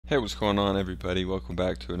Hey, what's going on, everybody? Welcome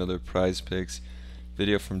back to another Prize Picks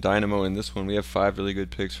video from Dynamo. In this one, we have 5 really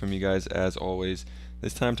good picks from you guys, as always.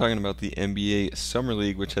 This time, talking about the NBA Summer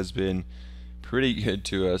League, which has been pretty good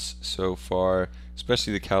to us so far,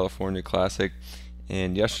 especially the California Classic.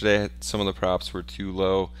 And yesterday, some of the props were too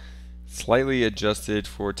low, slightly adjusted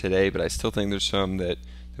for today, but I still think there's some that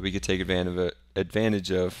we could take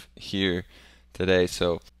advantage of here today.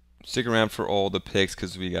 So stick around for all the picks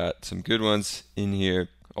because we got some good ones in here.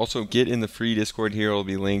 Also, get in the free Discord here. It'll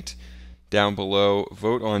be linked down below.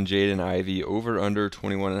 Vote on Jaden Ivey over under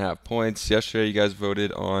 21.5 points. Yesterday, you guys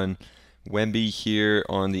voted on Wemby here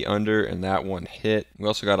on the under, and that one hit. We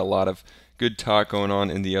also got a lot of good talk going on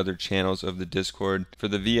in the other channels of the Discord. For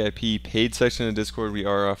the VIP paid section of Discord, we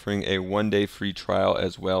are offering a 1-day free trial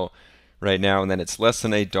as well right now, and then it's less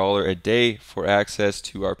than $1 a day for access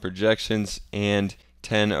to our projections and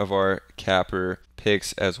 10 of our capper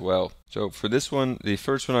picks as well. So for this one, the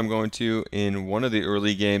first one I'm going to in one of the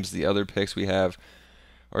early games, the other picks we have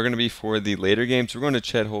are going to be for the later games. We're going to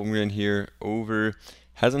Chet Holmgren here over.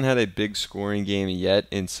 Hasn't had a big scoring game yet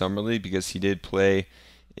in Summer League because he did play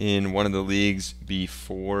in one of the leagues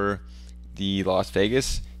before the Las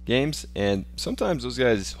Vegas games, and sometimes those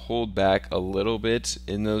guys hold back a little bit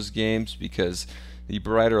in those games because the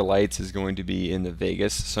brighter lights is going to be in the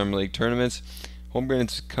Vegas Summer League tournaments.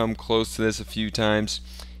 Holmgren's come close to this a few times.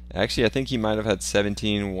 Actually, I think he might have had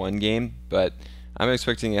 17 one game, but I'm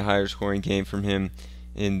expecting a higher scoring game from him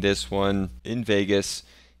in this one in Vegas,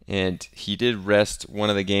 and he did rest one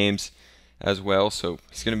of the games as well, so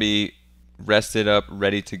he's going to be rested up,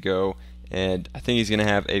 ready to go, and I think he's going to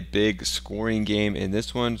have a big scoring game in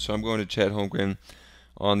this one, so I'm going to Chet Holmgren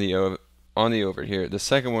on the over here. The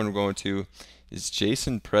second one we're going to is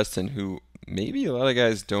Jason Preston, who maybe a lot of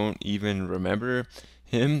guys don't even remember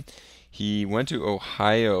him. He went to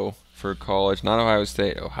Ohio for college, not Ohio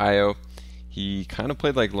State, Ohio. He kind of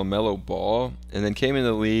played like LaMelo Ball and then came in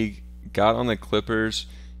the league, got on the Clippers,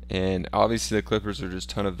 and obviously the Clippers are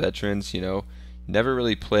just a ton of veterans, you know, never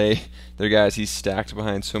really play their guys. He's stacked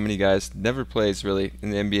behind so many guys, never plays really in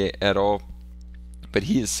the NBA at all, but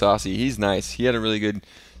he is saucy. He's nice. He had a really good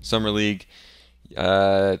summer league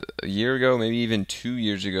a year ago, maybe even 2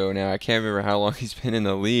 years ago now. I can't remember how long he's been in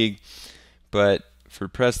the league, but for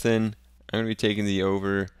Preston, I'm going to be taking the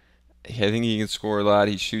over. I think he can score a lot.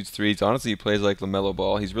 He shoots threes. Honestly, he plays like LaMelo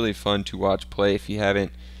Ball. He's really fun to watch play. If you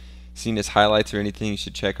haven't seen his highlights or anything, you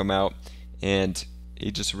should check him out. And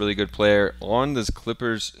he's just a really good player. On this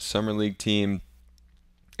Clippers Summer League team,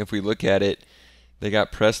 if we look at it, they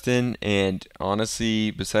got Preston, and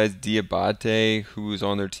honestly, besides Diabate, who was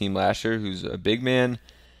on their team last year, who's a big man,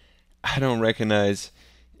 I don't recognize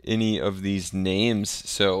any of these names.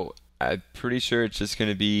 So I'm pretty sure it's just going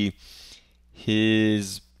to be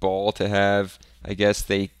his ball to have. I guess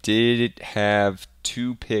they did have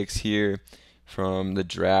 2 picks here from the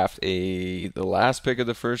draft, the last pick of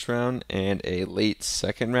the first round and a late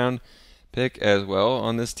second round pick as well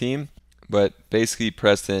on this team. But basically,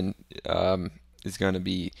 Preston is going to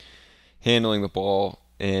be handling the ball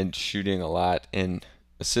and shooting a lot and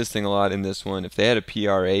assisting a lot in this one. If they had a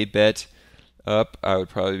PRA bet up, I would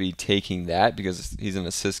probably be taking that because he's an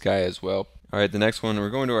assist guy as well. Alright, the next one, we're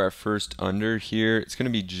going to our first under here. It's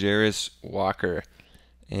going to be Jarris Walker.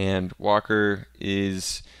 And Walker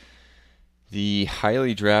is the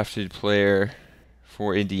highly drafted player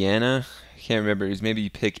for Indiana. I can't remember. He's maybe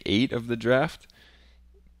pick 8 of the draft.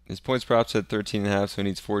 His points props at 13.5, so he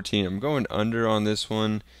needs 14. I'm going under on this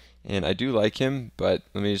one, and I do like him, but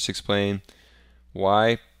let me just explain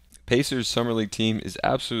why. Pacers Summer League team is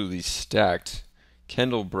absolutely stacked.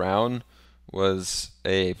 Kendall Brown was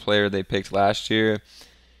a player they picked last year.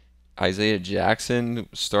 Isaiah Jackson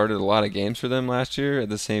started a lot of games for them last year at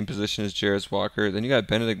the same position as Jarris Walker. Then you got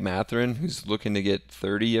Benedict Mathurin, who's looking to get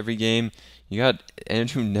 30 every game. You got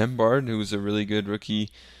Andrew Nembhard, who was a really good rookie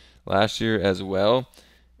last year as well.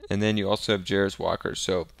 And then you also have Jarris Walker.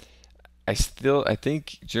 So I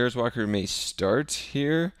think Jarris Walker may start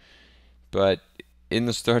here, but in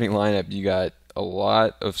the starting lineup, you got a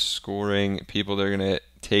lot of scoring people that are going to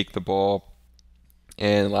take the ball.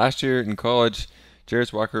 And last year in college,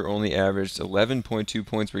 Jarris Walker only averaged 11.2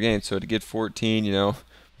 points per game. So to get 14, you know,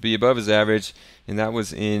 be above his average, and that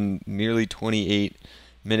was in nearly 28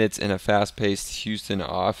 minutes in a fast-paced Houston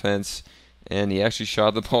offense. And he actually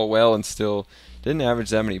shot the ball well and still didn't average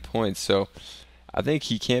that many points. So I think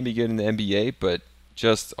he can be good in the NBA, but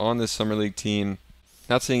just on this Summer League team,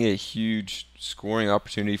 not seeing a huge scoring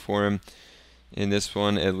opportunity for him in this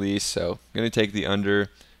one at least. So I'm going to take the under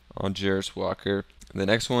on Jarris Walker. The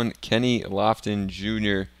next one, Kenny Lofton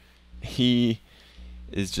Jr. He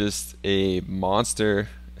is just a monster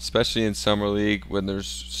especially in summer league when there's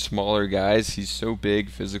smaller guys. He's so big,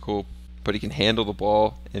 physical, but he can handle the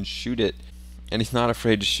ball and shoot it, and he's not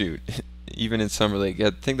afraid to shoot. Even in summer league, I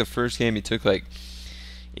think the first game he took like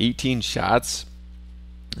 18 shots,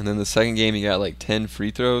 and then the second game he got like 10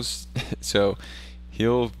 free throws. So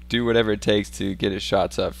he'll do whatever it takes to get his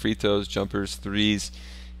shots up, free throws, jumpers, threes,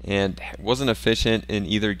 and wasn't efficient in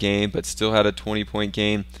either game, but still had a 20-point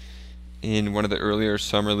game in one of the earlier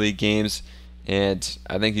summer league games. And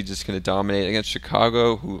I think he's just going to dominate against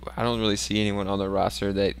Chicago, who I don't really see anyone on the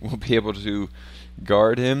roster that will be able to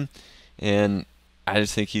guard him. And I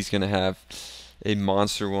just think he's going to have a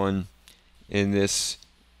monster one in this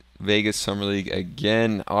Vegas Summer League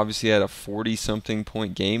again. Obviously had a 40-something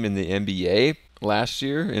point game in the NBA last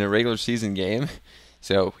year in a regular season game.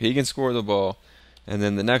 So he can score the ball. And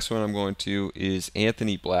then the next one I'm going to is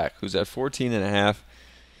Anthony Black, who's at 14.5.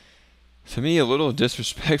 To me, a little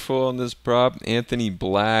disrespectful on this prop. Anthony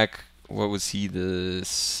Black, what was he, the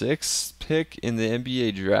 6th pick in the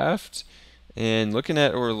NBA draft? And looking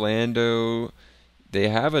at Orlando, they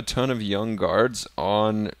have a ton of young guards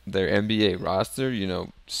on their NBA roster. You know,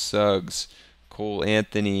 Suggs, Cole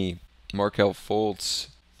Anthony, Markelle Fultz.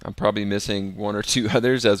 I'm probably missing one or two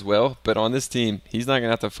others as well. But on this team, he's not going to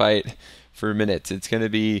have to fight for minutes. It's going to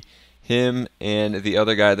be him and the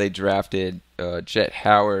other guy they drafted, Jet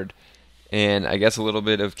Howard, and I guess a little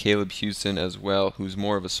bit of Caleb Houston as well, who's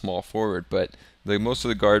more of a small forward. But most of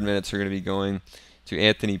the guard minutes are going to be going to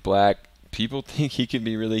Anthony Black. People think he could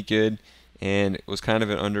be really good, and it was kind of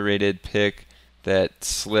an underrated pick that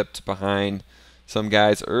slipped behind some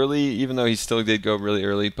guys early, even though he still did go really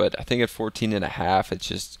early. But I think at 14.5, it's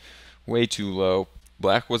just way too low.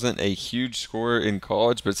 Black wasn't a huge scorer in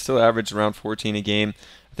college, but still averaged around 14 a game.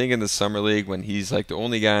 I think in the summer league, when he's like the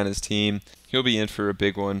only guy on his team, he'll be in for a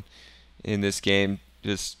big one in this game,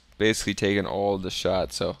 just basically taking all of the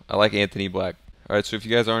shots. So I like Anthony Black. All right, so if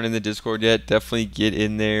you guys aren't in the Discord yet, definitely get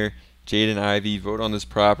in there. Jaden Ivey, vote on this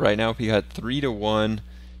prop. Right now, we got 3-1,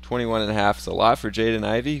 21.5. It's a lot for Jaden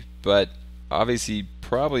Ivey, but obviously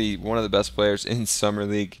probably one of the best players in summer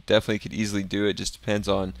league. Definitely could easily do it. Just depends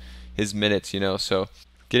on his minutes, you know. So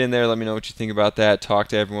get in there. Let me know what you think about that. Talk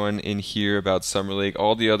to everyone in here about summer league,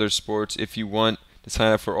 all the other sports. If you want to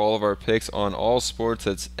sign up for all of our picks on all sports,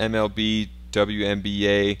 that's MLB,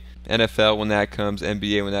 WNBA, NFL when that comes,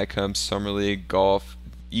 NBA when that comes, summer league, golf,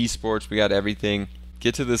 esports. We got everything.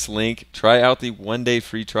 Get to this link. Try out the 1-day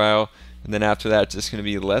free trial, and then after that, it's just going to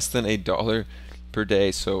be less than $1 per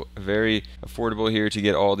day. So very affordable here to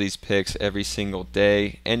get all these picks every single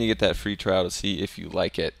day, and you get that free trial to see if you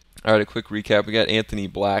like it. All right, a quick recap. We got Anthony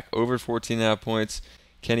Black over 14.5 points,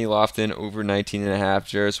 Kenny Lofton over 19.5,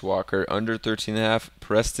 Jarris Walker under 13.5,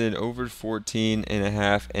 Preston over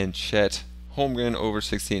 14.5, and Chet Holmgren over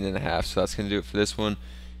 16.5. So that's going to do it for this one.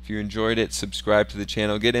 If you enjoyed it, subscribe to the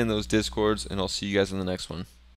channel, get in those Discords, and I'll see you guys in the next one.